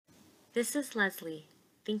This is Leslie,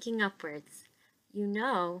 Thinking Upwards. You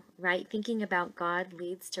know, right thinking about God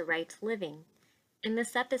leads to right living. In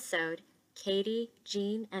this episode, Katie,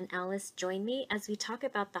 Jean, and Alice join me as we talk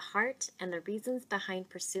about the heart and the reasons behind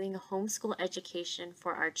pursuing a homeschool education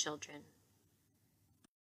for our children.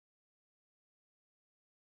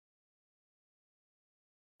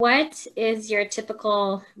 What is your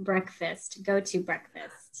typical breakfast, go-to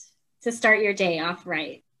breakfast, to start your day off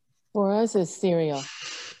right? For us, it's cereal.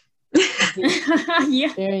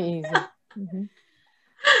 Yeah, Very easy. Mhm.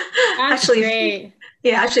 that's Actually, great.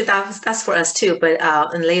 yeah, actually that's for us too. But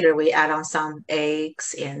and later we add on some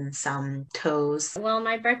eggs and some toast. Well,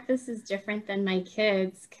 my breakfast is different than my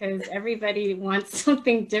kids because everybody wants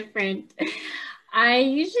something different. I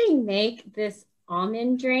usually make this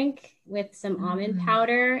almond drink with some almond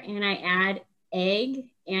powder and I add egg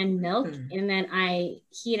and milk and then I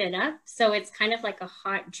heat it up. So it's kind of like a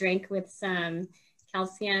hot drink with some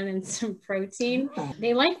calcium and some protein. Oh.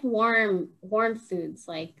 They like warm foods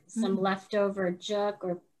like some leftover juk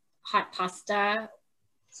or hot pasta.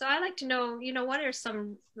 So I'd like to know, what are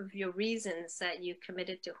some of your reasons that you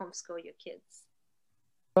committed to homeschool your kids?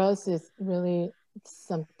 For us, it's really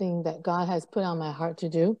something that God has put on my heart to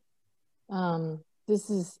do. This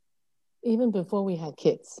is even before we had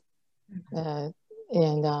kids. My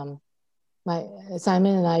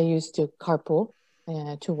Simon and I used to carpool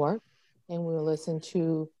to work, and we would listen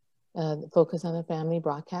to Focus on the Family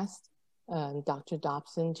broadcast. Dr.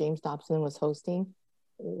 Dobson, James Dobson, was hosting.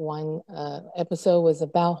 One episode was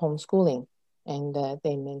about homeschooling, and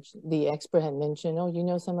the expert had mentioned,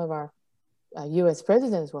 some of our U.S.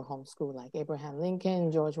 presidents were homeschooled, like Abraham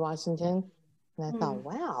Lincoln, George Washington, and I thought,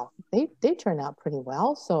 wow, they turned out pretty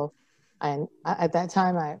well. So, at that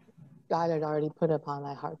time, God had already put upon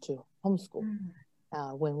my heart to homeschool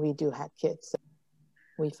when we do have kids. So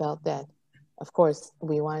we felt that, of course,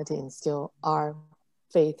 we wanted to instill our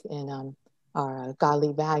faith in our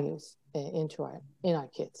godly values in our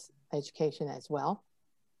kids' education as well.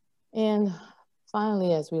 And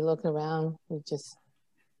finally, as we look around, we just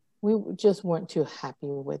weren't too happy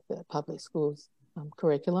with the public schools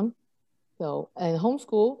curriculum. So, and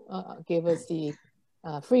homeschool gave us the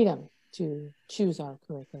freedom to choose our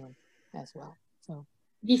curriculum as well. So,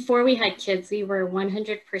 before we had kids, we were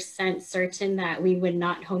 100% certain that we would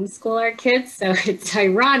not homeschool our kids. So it's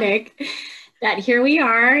ironic that here we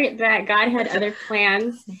are, that God had other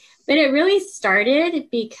plans. But it really started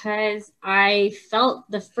because I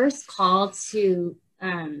felt the first call to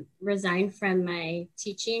resign from my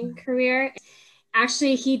teaching career.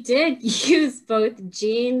 Actually, he did use both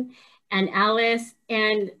Jean and Alice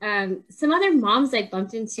and some other moms I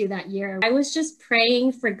bumped into that year. I was just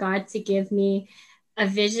praying for God to give me a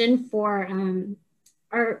vision for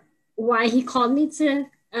or why he called me to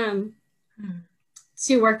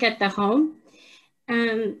work at the home.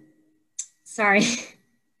 Sorry.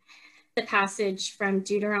 The passage from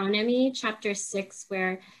Deuteronomy chapter 6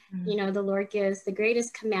 where the Lord gives the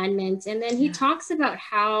greatest commandment, and then he talks about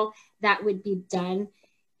how that would be done.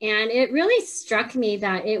 And it really struck me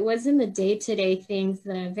that it was in the day-to-day things,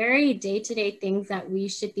 the very day-to-day things, that we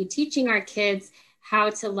should be teaching our kids how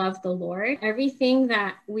to love the Lord. Everything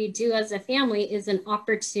that we do as a family is an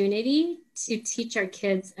opportunity to teach our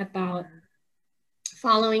kids about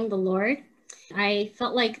following the Lord. I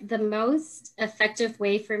felt like the most effective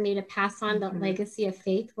way for me to pass on the legacy of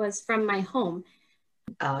faith was from my home.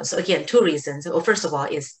 So again, two reasons. Well, first of all,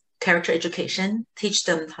 is character education. Teach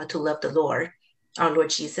them how to love the Lord, our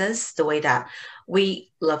Lord Jesus, the way that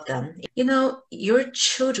we love them. Your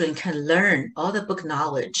children can learn all the book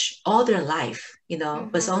knowledge all their life,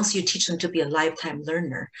 but as long as you teach them to be a lifetime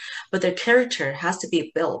learner, but their character has to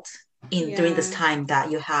be built during this time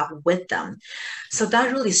that you have with them. So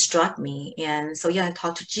that really struck me. And so I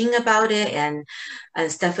talked to Jean about it, and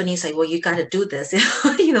Stephanie's like, well, you got to do this.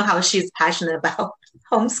 How she's passionate about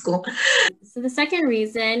homeschool. So the second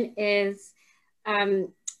reason is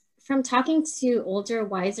from talking to older,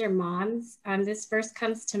 wiser moms. This verse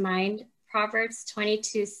comes to mind, Proverbs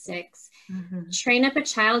 22:6. Train up a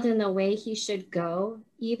child in the way he should go.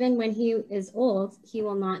 Even when he is old, he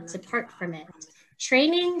will not depart from it.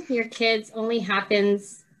 Training your kids only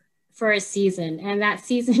happens for a season, and that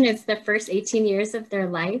season is the first 18 years of their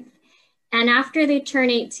life. And after they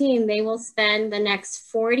turn 18, they will spend the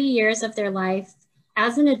next 40 years of their life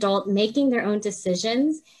as an adult making their own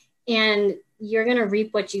decisions, and you're going to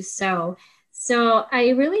reap what you sow. So I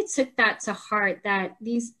really took that to heart, that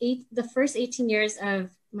the first 18 years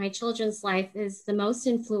of my children's life is the most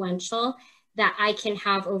influential that I can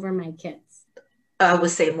have over my kids. I would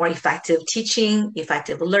say more effective teaching,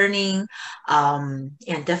 effective learning, and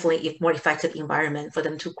definitely more effective environment for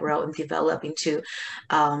them to grow and develop into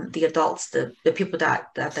the adults, the people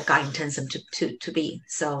that God intends them to be.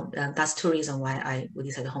 So that's two reasons why we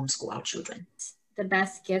decided to homeschool our children. The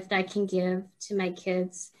best gift I can give to my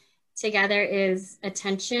kids together is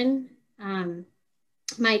attention.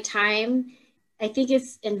 My time, I think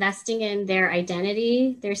it's investing in their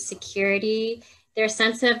identity, their security, their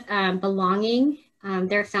sense of belonging,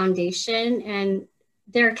 their foundation, and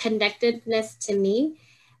their connectedness to me,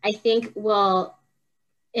 I think will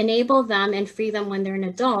enable them and free them when they're an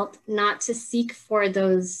adult, not to seek for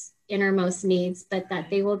those innermost needs, but that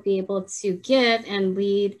they will be able to give and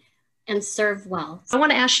lead and serve well. I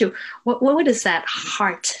want to ask you, what is that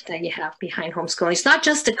heart that you have behind homeschooling? It's not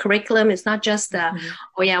just the curriculum. It's not just the,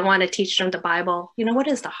 oh yeah, I want to teach them the Bible. You know, what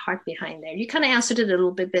is the heart behind there? You kind of answered it a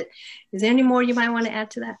little bit, but is there any more you might want to add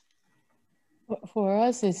to that? For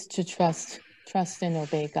us, it's to trust and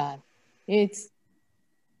obey God. It's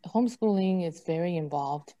homeschooling is very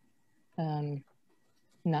involved.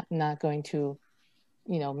 Not going to,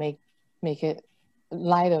 make it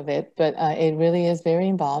light of it, but it really is very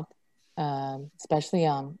involved. Especially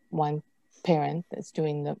one parent that's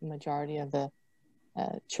doing the majority of the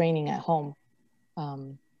training at home.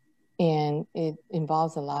 And it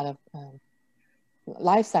involves a lot of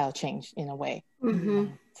lifestyle change in a way,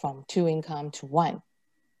 from 2 income to 1.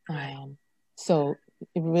 So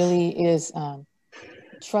it really is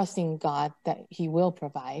trusting God that He will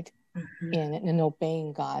provide, and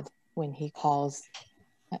obeying God when He calls.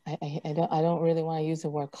 I don't really want to use the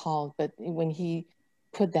word called, but when He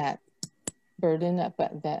put that burden,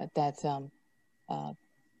 that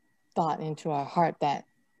thought into our heart that,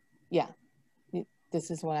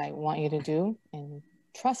 this is what I want you to do, and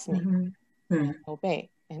trust me, and obey,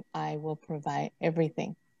 and I will provide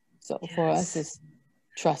everything. So for us, it's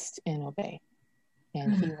trust and obey,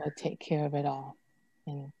 and He will take care of it all,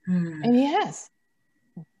 and He has.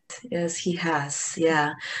 Yes, He has.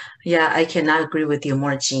 Yeah, I cannot agree with you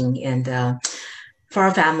more, Jean. And for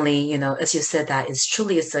our family, as you said, that it's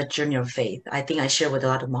truly a journey of faith. I think I share with a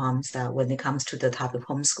lot of moms that when it comes to the topic of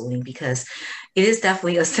homeschooling, because it is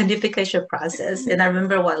definitely a sanctification process. And I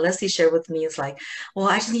remember what Leslie shared with me is like, well,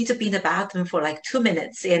 I just need to be in the bathroom for like 2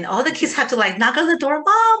 minutes. And all the kids have to like knock on the door,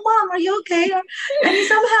 Mom, are you okay? Or I need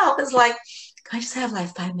some help. It's like, can I just have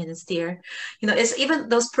like 5 minutes, dear? It's even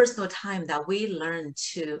those personal time that we learn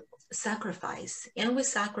to sacrifice, and we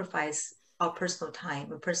sacrifice our personal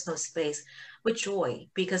time and personal space with joy,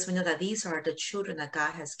 because we know that these are the children that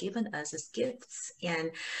God has given us as gifts,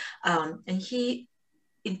 and He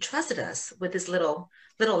entrusted us with His little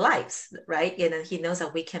lives, right? And He knows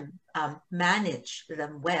that we can manage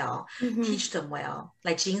them well, teach them well.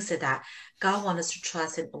 Like Jean said, that God wants us to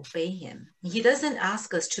trust and obey Him. He doesn't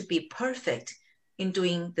ask us to be perfect in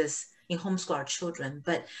doing this, in homeschool our children,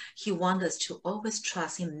 but He wants us to always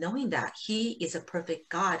trust Him, knowing that He is a perfect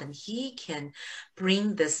God and He can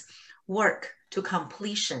bring this work to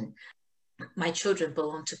completion. My children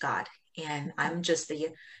belong to God, and I'm just the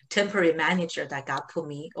temporary manager that God put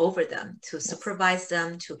me over them to supervise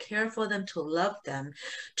them, to care for them, to love them,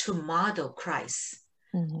 to model Christ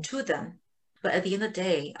to them. But at the end of the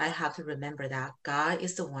day, I have to remember that God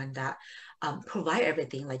is the one that provide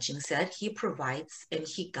everything. Like Jing said, He provides and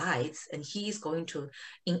He guides, and He is going to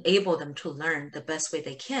enable them to learn the best way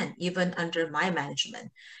they can, even under my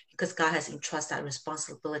management, because God has entrusted that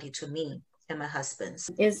responsibility to me and my husband.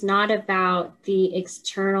 Is not about the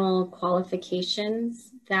external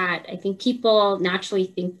qualifications that I think people naturally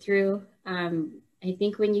think through. I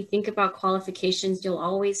think when you think about qualifications, you'll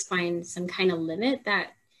always find some kind of limit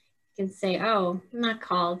that you can say, oh, I'm not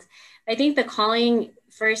called. I think the calling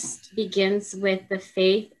first begins with the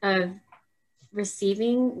faith of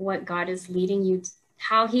receiving what God is leading you,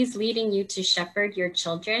 how He's leading you to shepherd your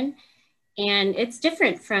children. And it's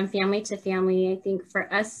different from family to family. I think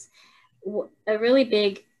for us, a really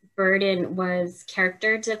big burden was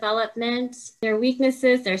character development. Their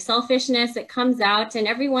weaknesses, their selfishness, it comes out and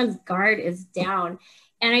everyone's guard is down.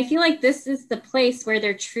 And I feel like this is the place where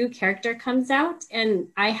their true character comes out. And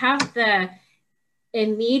I have the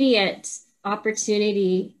immediate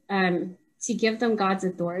opportunity to give them God's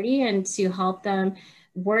authority and to help them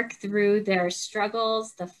work through their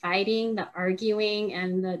struggles, the fighting, the arguing,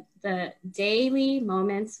 and the daily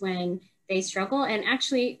moments when they struggle, and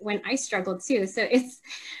actually when I struggled too. So it's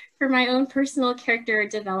for my own personal character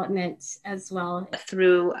development as well.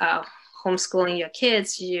 Through homeschooling your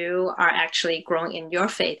kids, you are actually growing in your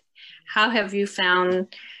faith. How have you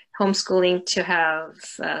found homeschooling to have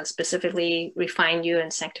specifically refined you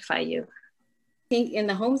and sanctify you? think in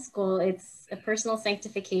the homeschool, it's a personal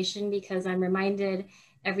sanctification because I'm reminded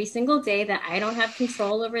every single day that I don't have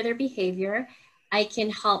control over their behavior. I can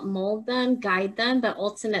help mold them, guide them, but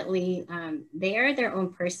ultimately they are their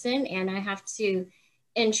own person, and I have to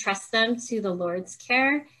entrust them to the Lord's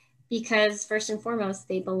care because first and foremost,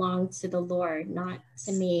 they belong to the Lord, not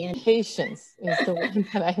to me. And patience is the one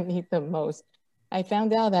that I need the most. I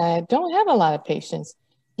found out that I don't have a lot of patience.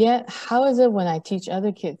 Yet, how is it when I teach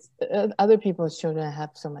other kids, other people's children, I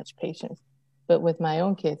have so much patience? But with my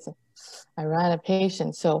own kids, I run out of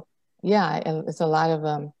patience. So, yeah, it's a lot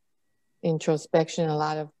of introspection, a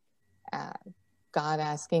lot of God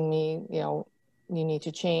asking me, you need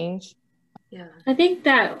to change. Yeah, I think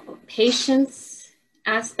that patience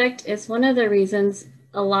aspect is one of the reasons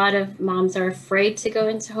a lot of moms are afraid to go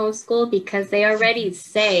into homeschool because they already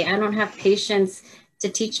say, I don't have patience to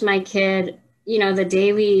teach my kid, the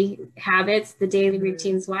daily habits, the daily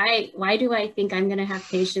routines. Why do I think I'm going to have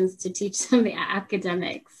patience to teach them the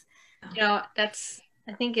academics?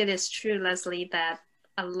 I think it is true, Leslie, that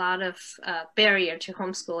a lot of barrier to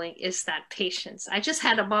homeschooling is that patience. I just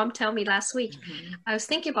had a mom tell me last week, I was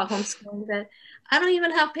thinking about homeschooling, that I don't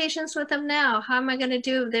even have patience with them now. How am I going to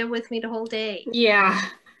do if they're with me the whole day? Yeah.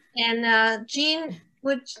 And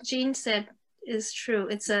what Jean said is true.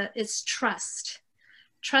 It's trust.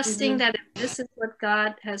 Trusting that if this is what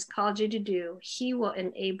God has called you to do, He will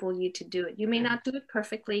enable you to do it. You may not do it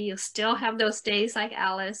perfectly. You'll still have those days like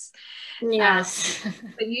Alice. Yes.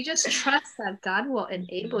 But you just trust that God will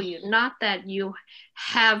enable you, not that you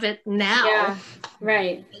have it now. Yeah,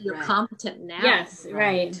 right. You're competent now. Yes,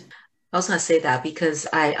 right. I was going to say that because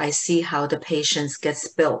I see how the patience gets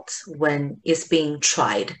built when it's being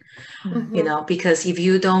tried, because if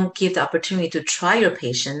you don't give the opportunity to try your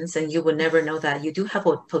patience, then you will never know that you do have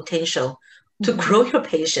a potential to grow your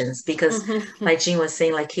patience because like Jean was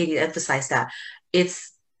saying, like Katie emphasized that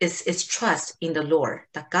it's trust in the Lord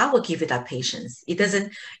that God will give you that patience. It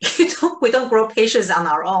doesn't, we don't grow patience on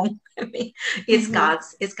our own. I mean, it's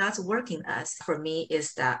God's work in us. For me,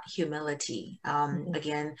 is that humility.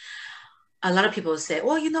 Again, a lot of people say,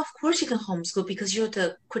 well, of course you can homeschool because you're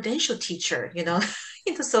the credential teacher,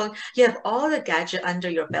 so you have all the gadget under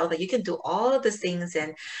your belt that you can do all the things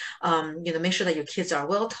and, make sure that your kids are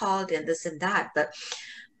well taught and this and that. But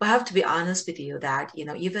I have to be honest with you that,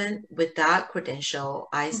 even with that credential,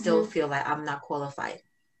 I still feel like I'm not qualified.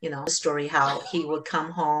 The story how he would come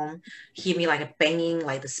home, hear me like banging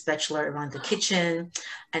like the spatula around the kitchen,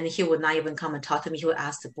 and he would not even come and talk to me. He would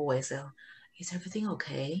ask the boys, is everything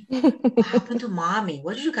okay? What happened to mommy?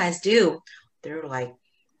 What did you guys do? They're like,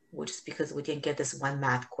 well, just because we didn't get this one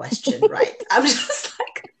math question right. I'm just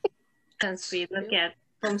like, since we look at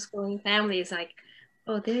homeschooling families, like,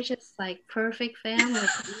 oh, they're just like perfect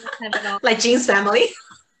families. Like Jean's family.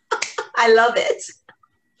 I love it.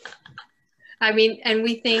 I mean, and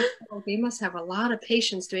we think, oh, they must have a lot of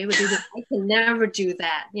patience to be able to do this. I can never do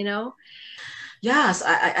that, Yes,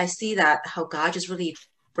 I see that how God just really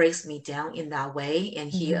breaks me down in that way, and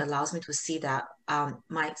He allows me to see that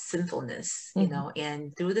my sinfulness,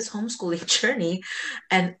 and through this homeschooling journey,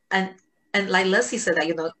 and like Leslie said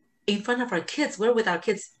that in front of our kids, we're with our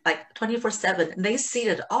kids like 24/7, and they see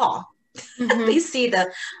it all. They see the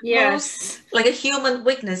most like human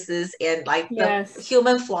weaknesses and like the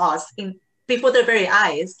human flaws before their very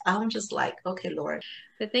eyes. I'm just like, okay, Lord.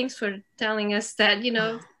 But thanks for telling us that,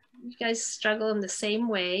 you guys struggle in the same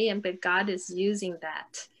way, but God is using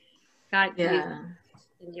that. God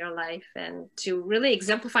in your life, and to really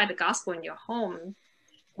exemplify the gospel in your home,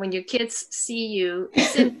 when your kids see you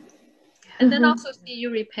sin, and then also see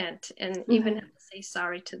you repent and even have to say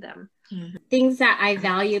sorry to them. Things that I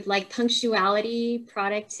valued, like punctuality,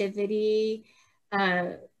 productivity,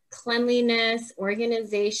 cleanliness,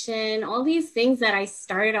 organization, all these things that I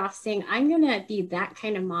started off saying, I'm going to be that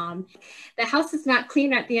kind of mom. The house is not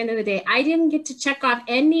clean at the end of the day. I didn't get to check off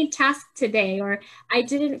any task today, or I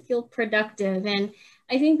didn't feel productive. And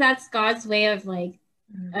I think that's God's way of like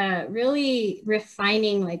really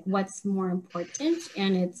refining like what's more important.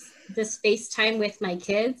 And it's the space time with my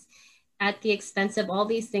kids at the expense of all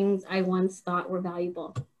these things I once thought were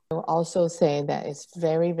valuable. I will also say that it's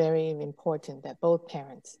very, very important that both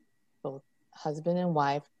parents, both husband and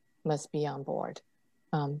wife, must be on board,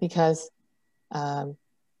 because there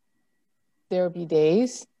will be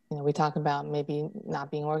days, we talk about maybe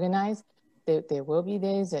not being organized. There will be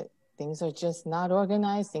days that things are just not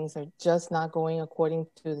organized. Things are just not going according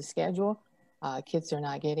to the schedule. Kids are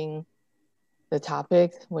not getting the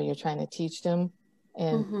topic what you're trying to teach them,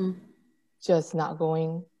 and just not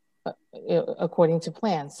going according to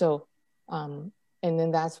plan. So, and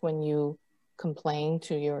then that's when you complain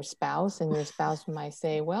to your spouse, and your spouse might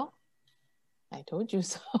say, well, I told you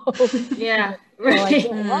so. Yeah. So I Right.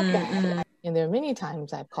 don't want that. And there are many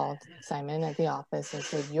times I've called Simon at the office and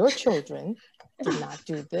said, your children did not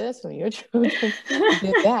do this, or your children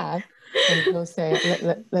did that. And he'll say,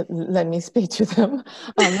 let me speak to them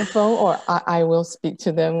on the phone, or I will speak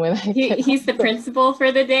to them when I get He's the principal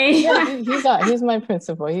for the day. Yeah, he's my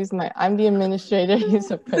principal. I'm the administrator. He's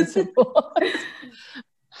a principal.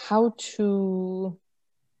 How to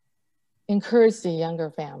encourage the younger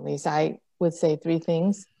families? I would say 3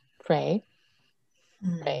 things: pray,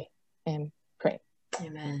 pray, and pray.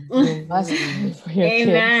 Amen. You must pray for your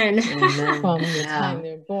Amen. kids from the time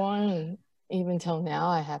they're born, even till now.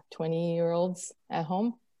 I have 20-year-olds at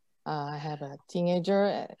home. I have a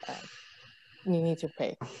teenager. You need to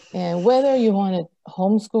pray. And whether you want to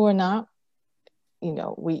homeschool or not,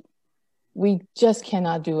 we just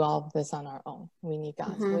cannot do all of this on our own. We need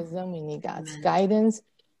God's wisdom. We need God's guidance.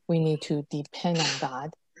 We need to depend on God.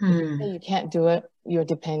 If you can't do it, you're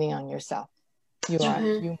depending on yourself. You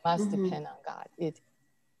must depend on God.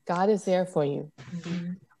 God is there for you.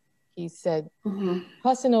 He said,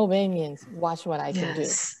 trust and obey means watch what I can do.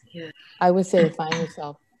 Yeah. I would say find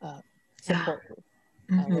yourself support group,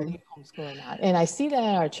 whether you homeschool or not. And I see that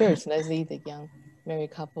at our church, Leslie, the young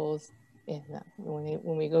married couples, and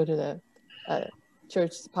when we go to the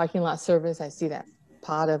church parking lot service, I see that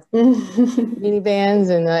pot of minivans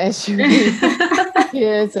and SUV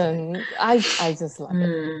kids, and I just love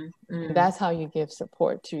it. That's how you give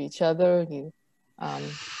support to each other. You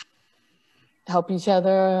help each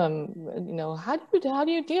other. How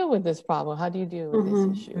do you deal with this problem? How do you deal with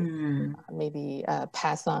this issue? Maybe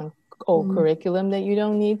pass on old curriculum that you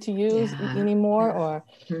don't need to use anymore, or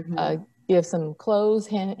give some clothes,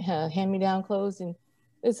 hand-me-down clothes, and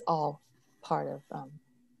it's all part of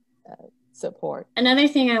support. Another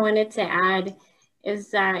thing I wanted to add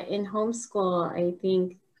is that in homeschool, I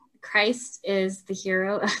think Christ is the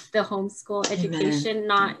hero of the homeschool education,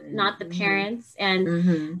 not the parents.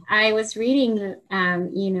 And I was reading,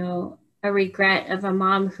 a regret of a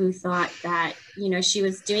mom who thought that, she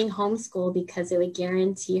was doing homeschool because it would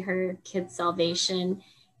guarantee her kids' salvation.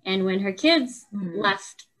 And when her kids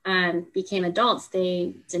left, became adults,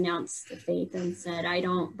 they denounced the faith and said, I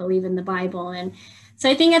don't believe in the Bible. And so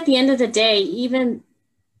I think at the end of the day, even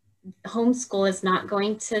homeschool is not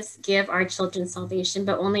going to give our children salvation,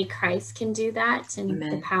 but only Christ can do that, and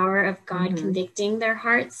the power of God convicting their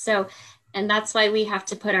hearts. So, and that's why we have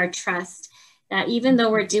to put our trust that even though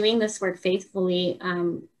we're doing this work faithfully,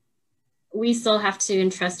 we still have to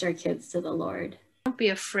entrust our kids to the Lord. Don't be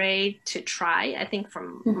afraid to try. I think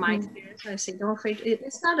from my experience, I say don't afraid.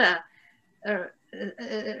 It's not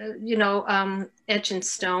etched in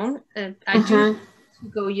stone. I do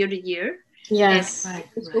go year to year. Yes.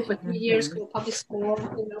 School for 3 years, go to public school,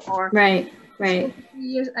 or right.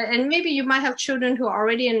 Years, and maybe you might have children who are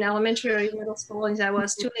already in elementary or middle school, and say, "Well,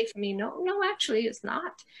 it's too late for me." No, actually, it's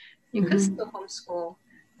not. You could still homeschool.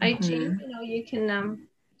 Right, Jean? You can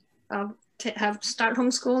start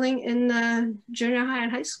homeschooling in junior high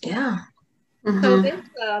and high school. Yeah. So there's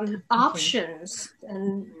options,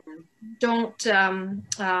 and don't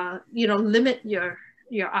limit your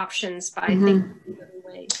options by thinking the other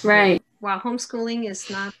way. Right. While homeschooling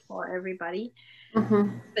is not for everybody,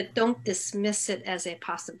 but don't dismiss it as a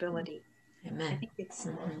possibility. Amen. I think it's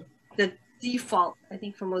the default, I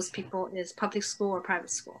think, for most people is public school or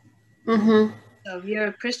private school. So if you're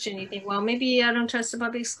a Christian, you think, well, maybe I don't trust the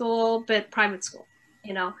public school, but private school,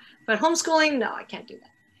 But homeschooling, no, I can't do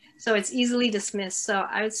that. So it's easily dismissed. So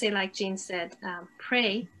I would say, like Jean said,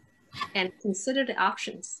 pray and consider the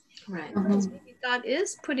options. Right. Because maybe God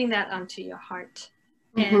is putting that onto your heart.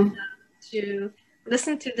 And to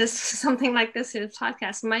listen to this, something like this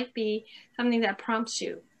podcast might be something that prompts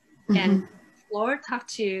you. And Lord, talk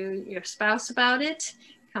to your spouse about it,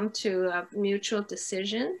 come to a mutual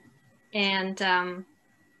decision, and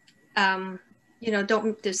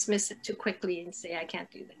don't dismiss it too quickly and say, I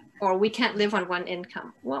can't do that, or we can't live on one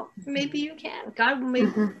income. Well, maybe you can. God may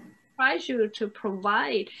surprise you to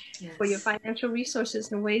provide for your financial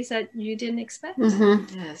resources in ways that you didn't expect.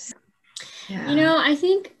 Yes. Yeah. I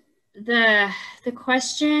think the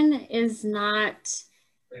question is not,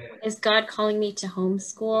 is God calling me to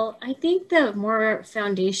homeschool? I think the more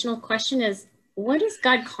foundational question is, what is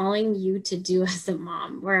God calling you to do as a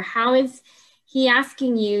mom? Or how is he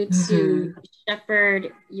asking you to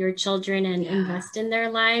shepherd your children and invest in their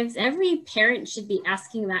lives? Every parent should be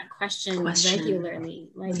asking that question. Regularly.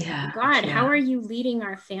 Like, God, how are you leading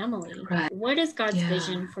our family? Right. What is God's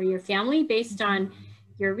vision for your family based on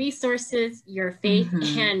your resources, your faith,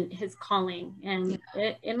 and his calling. And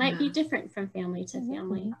it might be different from family to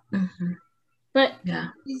family. But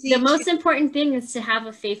the most important thing is to have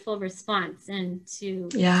a faithful response and to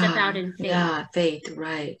step out in faith. Yeah, faith,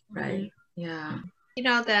 right. Yeah. You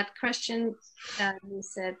know, that question you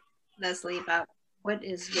said, Leslie, about what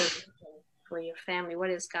is your vision for your family?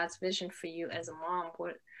 What is God's vision for you as a mom?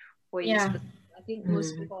 I think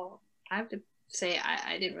most people, I have to say,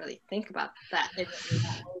 I didn't really think about that. But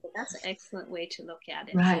that's an excellent way to look at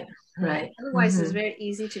it. Right. Otherwise, it's very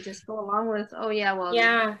easy to just go along with,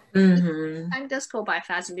 time does go by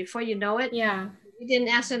fast, and before you know it, you didn't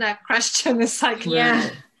answer that question. It's like, too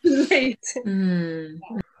late.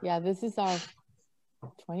 Yeah, this is our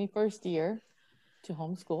 21st year to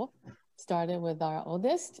homeschool. Started with our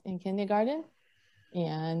oldest in kindergarten,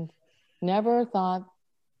 and never thought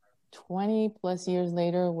 20 plus years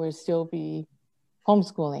later we'll still be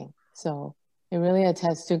homeschooling. So it really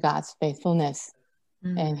attests to God's faithfulness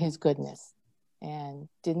and his goodness. And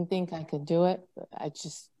didn't think I could do it, but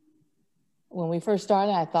when we first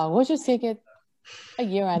started, I thought we'll just take it a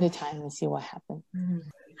year at a time and see what happens.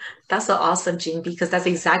 That's so awesome, Jean, because that's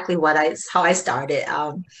exactly how I started.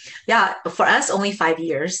 For us, only 5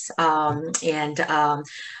 years.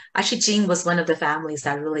 Actually, Jean was one of the families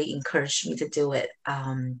that really encouraged me to do it,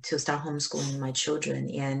 to start homeschooling my children.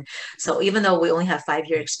 And so even though we only have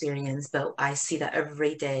 5-year experience, but I see that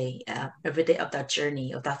every day of that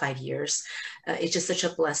journey of that 5 years, it's just such a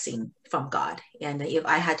blessing from God. And if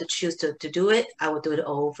I had to choose to do it, I would do it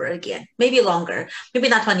over again, maybe longer, maybe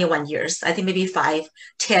not 21 years. I think maybe 5,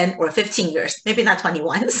 10, or 15 years, maybe not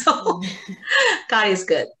 21. So God is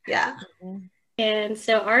good. Yeah. And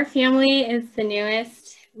so our family is the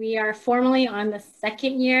newest. We are formally on the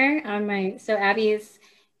 2nd year. So Abby's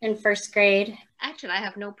in 1st grade. Actually, I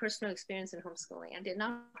have no personal experience in homeschooling. I did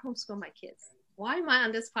not homeschool my kids. Why am I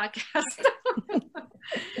on this podcast?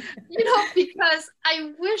 Because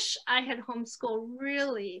I wish I had homeschooled,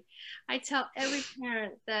 really. I tell every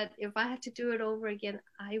parent that if I had to do it over again,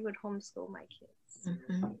 I would homeschool my kids.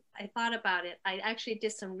 I thought about it. I actually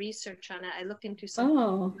did some research on it. I looked into some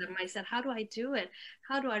of them. I said, how do I do it?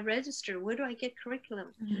 How do I register? Where do I get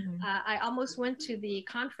curriculum? I almost went to the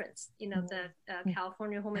conference, the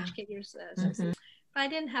California Home Educators Association. But I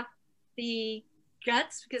didn't have the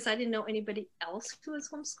guts because I didn't know anybody else who was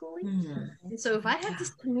homeschooling. And so if I had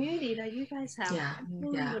this community that you guys have, I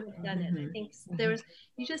really would have done it. I think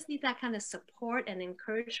you just need that kind of support and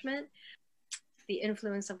encouragement. The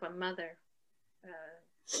influence of a mother.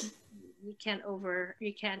 You can't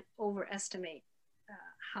overestimate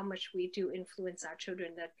how much we do influence our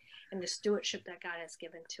children and the stewardship that God has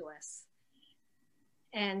given to us.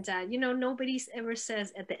 And nobody ever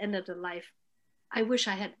says at the end of their life, I wish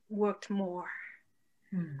I had worked more.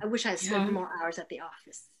 I wish I had spent more hours at the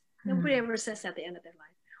office. Nobody ever says at the end of their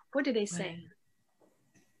life. What do they say?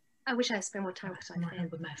 I wish I had spent more time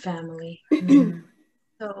with my family.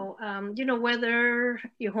 So, whether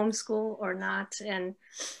you homeschool or not, and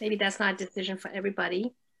maybe that's not a decision for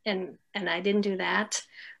everybody, and I didn't do that,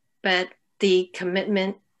 but the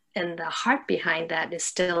commitment and the heart behind that is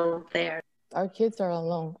still there. Our kids are on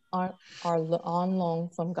loan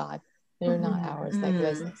from God. They're not ours, like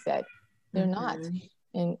Leslie said. They're not.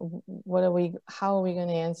 And how are we going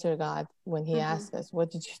to answer God when he asks us,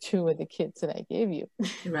 what did you do with the kids that I gave you?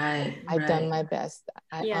 I've done my best.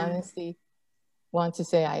 I honestly want to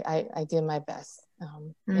say I did my best.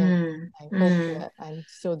 And I hope that I'm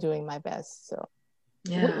still doing my best. So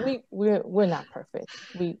we're not perfect.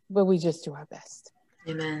 But we just do our best.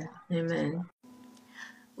 Amen. Amen.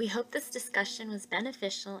 We hope this discussion was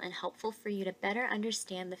beneficial and helpful for you to better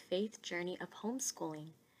understand the faith journey of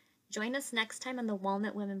homeschooling. Join us next time on the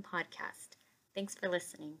Walnut Women podcast. Thanks for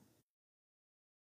listening.